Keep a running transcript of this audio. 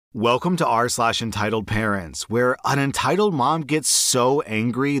Welcome to r/entitled parents, where an entitled mom gets so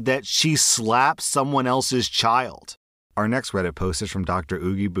angry that she slaps someone else's child. Our next Reddit post is from Dr.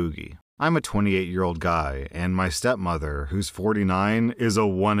 Oogie Boogie. I'm a 28-year-old guy, and my stepmother, who's 49, is a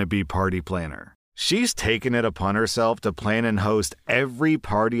wannabe party planner. She's taken it upon herself to plan and host every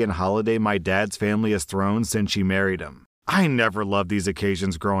party and holiday my dad's family has thrown since she married him. I never loved these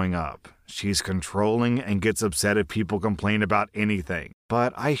occasions growing up. She's controlling and gets upset if people complain about anything,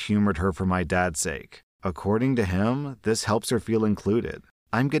 but I humored her for my dad's sake. According to him, this helps her feel included.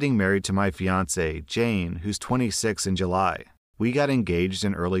 I'm getting married to my fiancée, Jane, who's 26 in July. We got engaged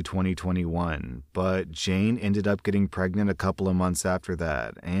in early 2021, but Jane ended up getting pregnant a couple of months after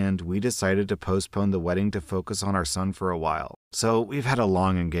that, and we decided to postpone the wedding to focus on our son for a while. So we've had a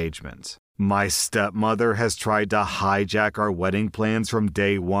long engagement. My stepmother has tried to hijack our wedding plans from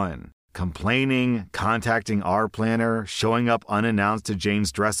day one, complaining, contacting our planner, showing up unannounced to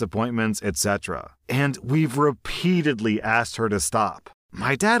Jane's dress appointments, etc. And we've repeatedly asked her to stop.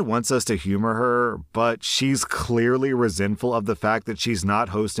 My dad wants us to humor her, but she's clearly resentful of the fact that she's not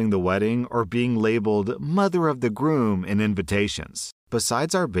hosting the wedding or being labeled mother of the groom in invitations.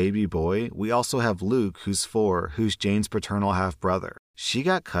 Besides our baby boy, we also have Luke, who's 4, who's Jane's paternal half-brother. She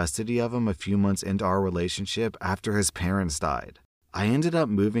got custody of him a few months into our relationship after his parents died. I ended up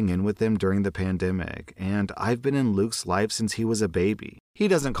moving in with him during the pandemic, and I've been in Luke's life since he was a baby. He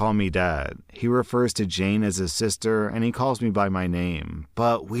doesn't call me dad. He refers to Jane as his sister, and he calls me by my name,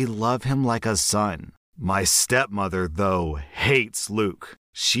 but we love him like a son. My stepmother, though, hates Luke.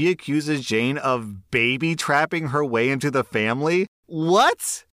 She accuses Jane of baby-trapping her way into the family.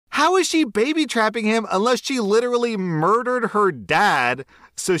 What? How is she baby-trapping him unless she literally murdered her dad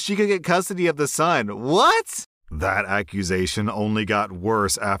so she could get custody of the son? What? That accusation only got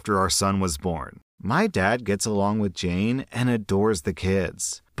worse after our son was born. My dad gets along with Jane and adores the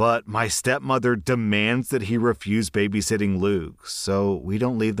kids, but my stepmother demands that he refuse babysitting Luke, so we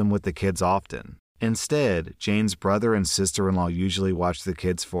don't leave them with the kids often. Instead, Jane's brother and sister-in-law usually watch the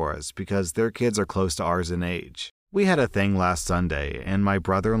kids for us because their kids are close to ours in age. We had a thing last Sunday, and my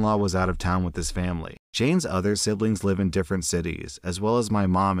brother-in-law was out of town with his family. Jane's other siblings live in different cities, as well as my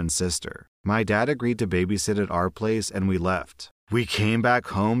mom and sister. My dad agreed to babysit at our place, and we left. We came back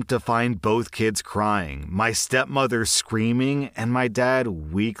home to find both kids crying, my stepmother screaming, and my dad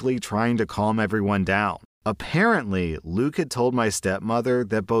weakly trying to calm everyone down. Apparently, Luke had told my stepmother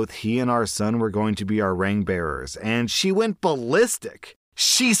that both he and our son were going to be our ring bearers, and she went ballistic.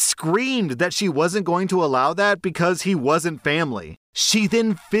 She screamed that she wasn't going to allow that because he wasn't family. She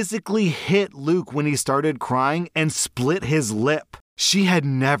then physically hit Luke when he started crying and split his lip. She had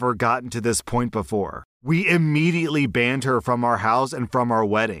never gotten to this point before. We immediately banned her from our house and from our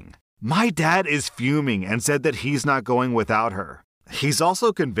wedding. My dad is fuming and said that he's not going without her. He's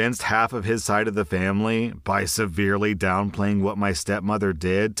also convinced half of his side of the family, by severely downplaying what my stepmother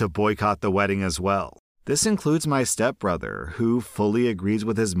did, to boycott the wedding as well. This includes my stepbrother, who fully agrees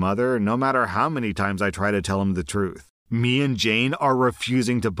with his mother no matter how many times I try to tell him the truth. Me and Jane are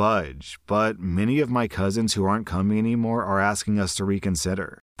refusing to budge, but many of my cousins who aren't coming anymore are asking us to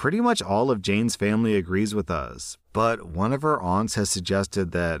reconsider. Pretty much all of Jane's family agrees with us, but one of her aunts has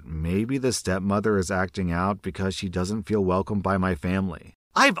suggested that maybe the stepmother is acting out because she doesn't feel welcomed by my family.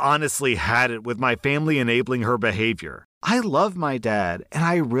 I've honestly had it with my family enabling her behavior. I love my dad, and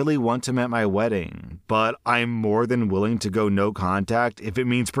I really want him at my wedding, but I'm more than willing to go no contact if it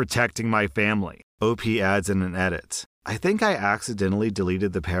means protecting my family. OP adds in an edit. I think I accidentally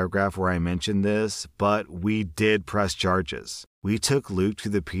deleted the paragraph where I mentioned this, but we did press charges. We took Luke to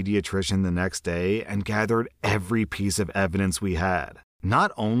the pediatrician the next day and gathered every piece of evidence we had.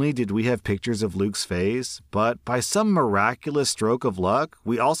 Not only did we have pictures of Luke's face, but by some miraculous stroke of luck,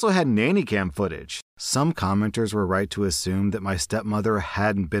 we also had nanny cam footage. Some commenters were right to assume that my stepmother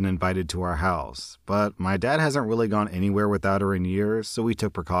hadn't been invited to our house, but my dad hasn't really gone anywhere without her in years, so we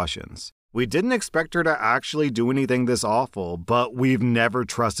took precautions. We didn't expect her to actually do anything this awful, but we've never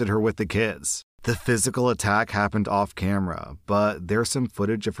trusted her with the kids. The physical attack happened off camera, but there's some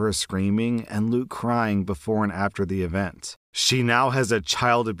footage of her screaming and Luke crying before and after the event. She now has a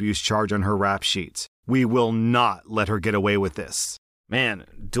child abuse charge on her rap sheet. We will not let her get away with this. Man,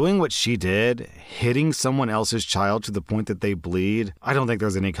 doing what she did, hitting someone else's child to the point that they bleed, I don't think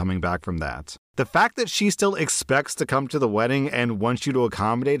there's any coming back from that. The fact that she still expects to come to the wedding and wants you to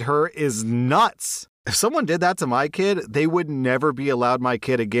accommodate her is nuts. If someone did that to my kid, they would never be allowed my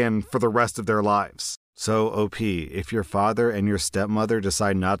kid again for the rest of their lives. So, OP, if your father and your stepmother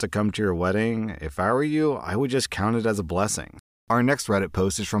decide not to come to your wedding, if I were you, I would just count it as a blessing. Our next Reddit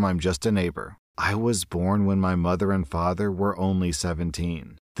post is from I'm Just a Neighbor. I was born when my mother and father were only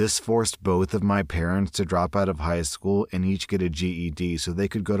 17. This forced both of my parents to drop out of high school and each get a GED so they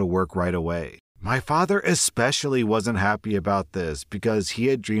could go to work right away. My father especially wasn't happy about this because he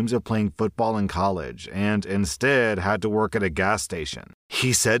had dreams of playing football in college and instead had to work at a gas station.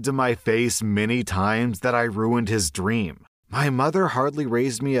 He said to my face many times that I ruined his dream. My mother hardly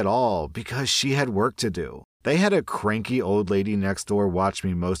raised me at all because she had work to do. They had a cranky old lady next door watch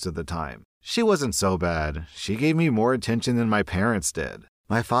me most of the time. She wasn't so bad. She gave me more attention than my parents did.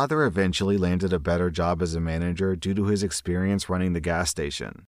 My father eventually landed a better job as a manager due to his experience running the gas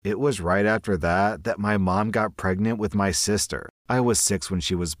station. It was right after that my mom got pregnant with my sister. I was 6 when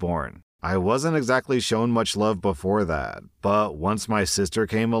she was born. I wasn't exactly shown much love before that, but once my sister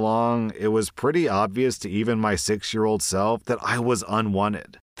came along, it was pretty obvious to even my 6-year-old self that I was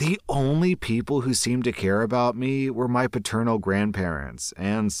unwanted. The only people who seemed to care about me were my paternal grandparents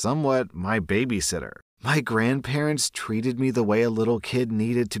and somewhat my babysitter. My grandparents treated me the way a little kid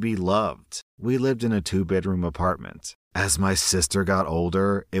needed to be loved. We lived in a 2-bedroom apartment. As my sister got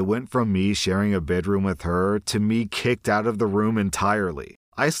older, it went from me sharing a bedroom with her to me kicked out of the room entirely.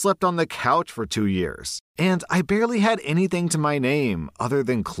 I slept on the couch for 2 years, and I barely had anything to my name other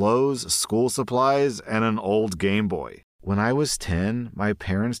than clothes, school supplies, and an old Game Boy. When I was 10, my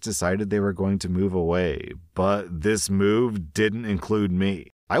parents decided they were going to move away, but this move didn't include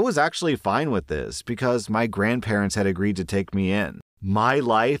me. I was actually fine with this because my grandparents had agreed to take me in. My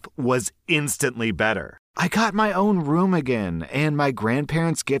life was instantly better. I got my own room again, and my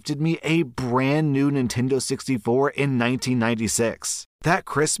grandparents gifted me a brand new Nintendo 64 in 1996. That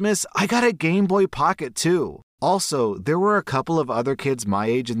Christmas, I got a Game Boy Pocket too. Also, there were a couple of other kids my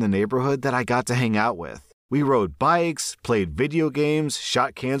age in the neighborhood that I got to hang out with. We rode bikes, played video games,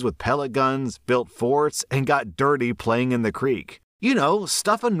 shot cans with pellet guns, built forts, and got dirty playing in the creek. You know,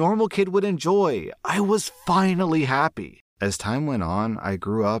 stuff a normal kid would enjoy. I was finally happy. As time went on, I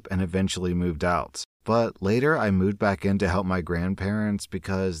grew up and eventually moved out. But later I moved back in to help my grandparents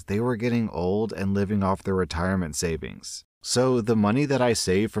because they were getting old and living off their retirement savings. So the money that I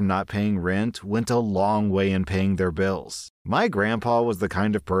saved from not paying rent went a long way in paying their bills. My grandpa was the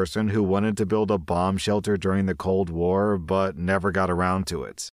kind of person who wanted to build a bomb shelter during the Cold War, but never got around to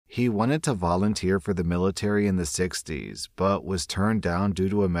it. He wanted to volunteer for the military in the 60s, but was turned down due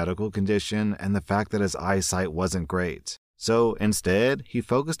to a medical condition and the fact that his eyesight wasn't great. So instead, he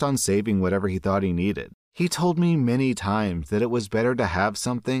focused on saving whatever he thought he needed. He told me many times that it was better to have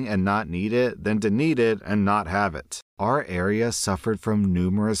something and not need it than to need it and not have it. Our area suffered from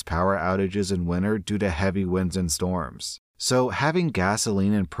numerous power outages in winter due to heavy winds and storms. So having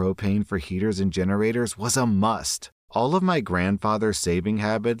gasoline and propane for heaters and generators was a must. All of my grandfather's saving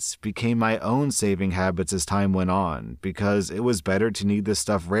habits became my own saving habits as time went on because it was better to need this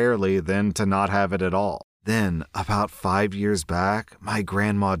stuff rarely than to not have it at all. Then, about 5 years back, my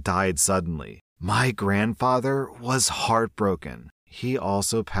grandma died suddenly. My grandfather was heartbroken. He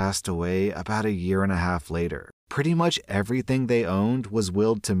also passed away about 1.5 years later. Pretty much everything they owned was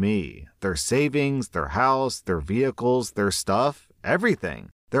willed to me. Their savings, their house, their vehicles, their stuff, everything.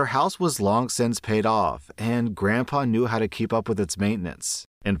 Their house was long since paid off, and Grandpa knew how to keep up with its maintenance.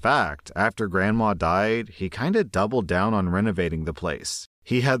 In fact, after Grandma died, he kinda doubled down on renovating the place.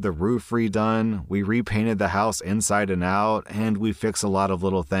 He had the roof redone, we repainted the house inside and out, and we fixed a lot of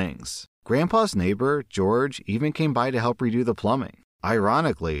little things. Grandpa's neighbor, George, even came by to help redo the plumbing.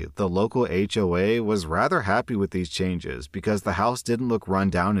 Ironically, the local HOA was rather happy with these changes because the house didn't look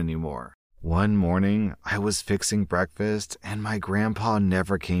run down anymore. One morning, I was fixing breakfast and my grandpa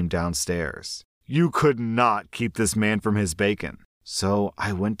never came downstairs. You could not keep this man from his bacon. So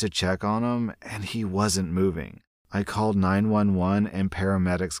I went to check on him and he wasn't moving. I called 911 and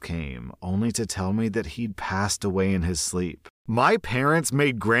paramedics came, only to tell me that he'd passed away in his sleep. My parents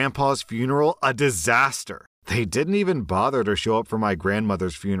made Grandpa's funeral a disaster. They didn't even bother to show up for my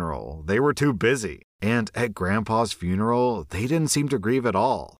grandmother's funeral. They were too busy. And at Grandpa's funeral, they didn't seem to grieve at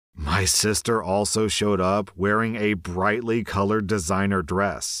all. My sister also showed up wearing a brightly colored designer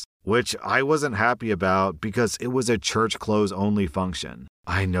dress, which I wasn't happy about because it was a church clothes only function.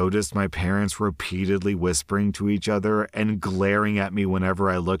 I noticed my parents repeatedly whispering to each other and glaring at me whenever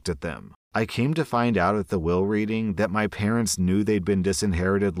I looked at them. I came to find out at the will reading that my parents knew they'd been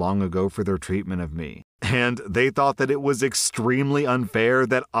disinherited long ago for their treatment of me, and they thought that it was extremely unfair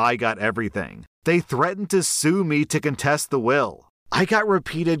that I got everything. They threatened to sue me to contest the will. I got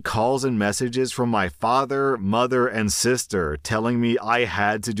repeated calls and messages from my father, mother, and sister telling me I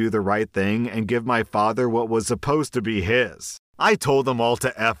had to do the right thing and give my father what was supposed to be his. I told them all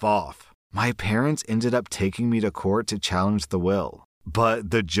to F off. My parents ended up taking me to court to challenge the will.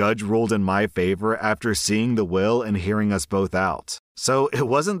 But the judge ruled in my favor after seeing the will and hearing us both out. So it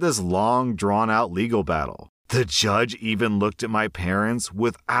wasn't this long, drawn-out legal battle. The judge even looked at my parents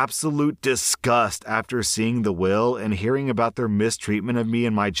with absolute disgust after seeing the will and hearing about their mistreatment of me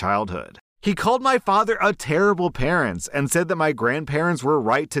in my childhood. He called my father a terrible parent and said that my grandparents were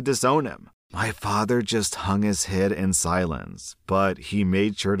right to disown him. My father just hung his head in silence, but he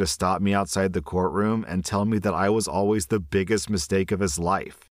made sure to stop me outside the courtroom and tell me that I was always the biggest mistake of his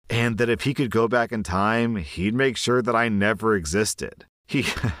life, and that if he could go back in time, he'd make sure that I never existed.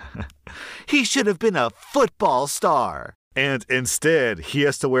 He should have been a football star. And instead, he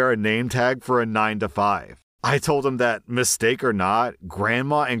has to wear a name tag for a 9 to 5. I told him that, mistake or not,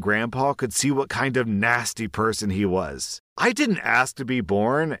 Grandma and Grandpa could see what kind of nasty person he was. I didn't ask to be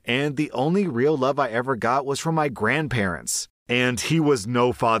born, and the only real love I ever got was from my grandparents. And he was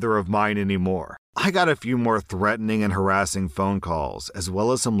no father of mine anymore. I got a few more threatening and harassing phone calls, as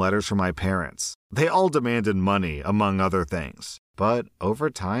well as some letters from my parents. They all demanded money, among other things. But over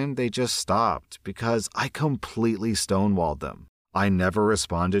time, they just stopped because I completely stonewalled them. I never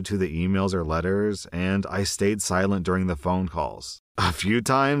responded to the emails or letters, and I stayed silent during the phone calls. A few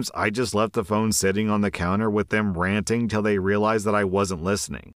times, I just left the phone sitting on the counter with them ranting till they realized that I wasn't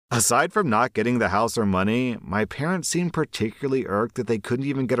listening. Aside from not getting the house or money, my parents seemed particularly irked that they couldn't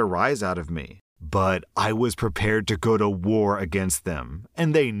even get a rise out of me. But I was prepared to go to war against them,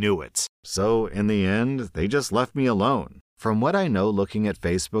 and they knew it. So in the end, they just left me alone. From what I know looking at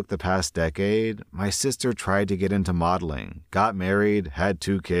Facebook the past decade, my sister tried to get into modeling, got married, had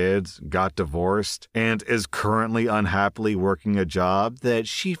 2 kids, got divorced, and is currently unhappily working a job that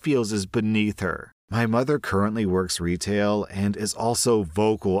she feels is beneath her. My mother currently works retail and is also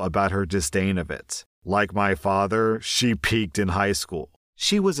vocal about her disdain of it. Like my father, she peaked in high school.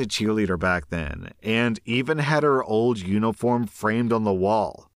 She was a cheerleader back then, and even had her old uniform framed on the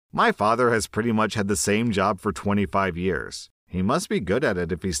wall. My father has pretty much had the same job for 25 years. He must be good at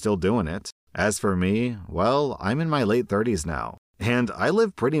it if he's still doing it. As for me, well, I'm in my late 30s now, and I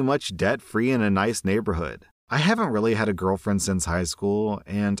live pretty much debt-free in a nice neighborhood. I haven't really had a girlfriend since high school,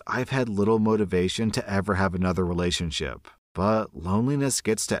 and I've had little motivation to ever have another relationship. But loneliness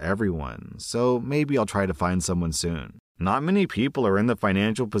gets to everyone, so maybe I'll try to find someone soon. Not many people are in the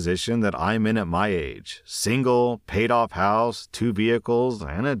financial position that I'm in at my age. Single, paid-off house, 2 vehicles,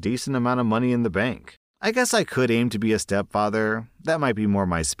 and a decent amount of money in the bank. I guess I could aim to be a stepfather. That might be more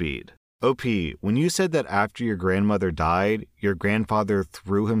my speed. OP, when you said that after your grandmother died, your grandfather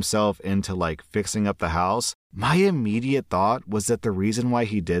threw himself into fixing up the house, my immediate thought was that the reason why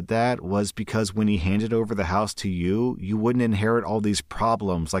he did that was because when he handed over the house to you, you wouldn't inherit all these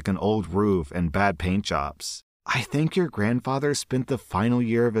problems like an old roof and bad paint jobs. I think your grandfather spent the final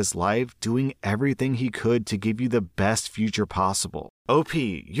year of his life doing everything he could to give you the best future possible. OP,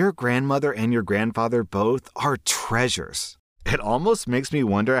 your grandmother and your grandfather both are treasures. It almost makes me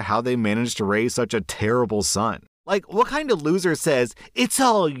wonder how they managed to raise such a terrible son. What kind of loser says, "It's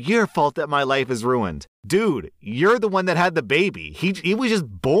all your fault that my life is ruined"? Dude, you're the one that had the baby. He was just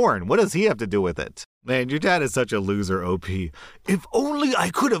born. What does he have to do with it? Man, your dad is such a loser, OP. If only I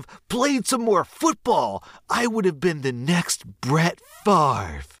could have played some more football, I would have been the next Brett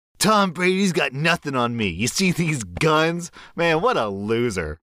Favre. Tom Brady's got nothing on me. You see these guns? Man, what a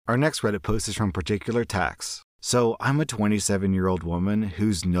loser. Our next Reddit post is from Particular Tax. So I'm a 27-year-old woman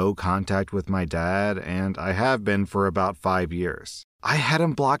who's no contact with my dad, and I have been for about 5 years. I had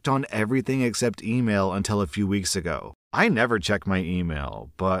him blocked on everything except email until a few weeks ago. I never check my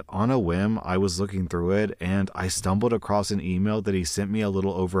email, but on a whim, I was looking through it and I stumbled across an email that he sent me a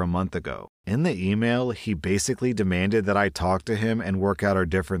little over a month ago. In the email, he basically demanded that I talk to him and work out our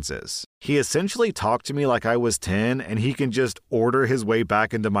differences. He essentially talked to me like I was 10 and he can just order his way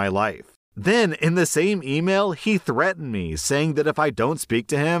back into my life. Then, in the same email, he threatened me, saying that if I don't speak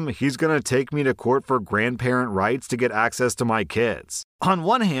to him, he's going to take me to court for grandparent rights to get access to my kids. On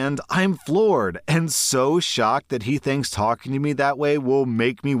one hand, I'm floored and so shocked that he thinks talking to me that way will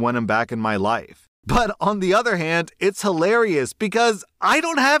make me want him back in my life. But on the other hand, it's hilarious because I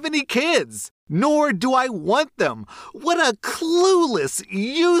don't have any kids, nor do I want them. What a clueless,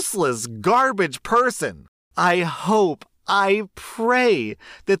 useless, garbage person. I pray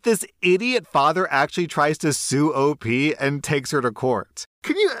that this idiot father actually tries to sue OP and takes her to court.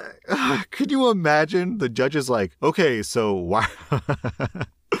 Could you imagine? The judge is like, okay, so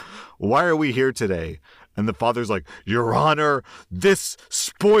why are we here today? And the father's like, Your Honor, this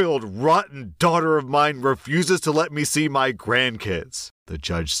spoiled, rotten daughter of mine refuses to let me see my grandkids. The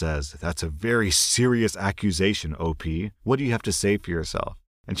judge says, that's a very serious accusation, OP. What do you have to say for yourself?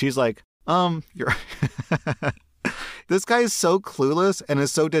 And she's like, you're... This guy is so clueless and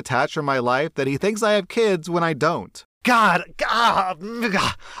is so detached from my life that he thinks I have kids when I don't. God,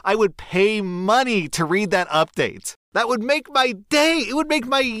 I would pay money to read that update. That would make my day. It would make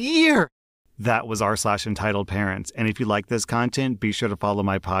my year. That was r/Entitled Parents. And if you like this content, be sure to follow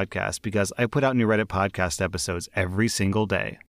my podcast because I put out new Reddit podcast episodes every single day.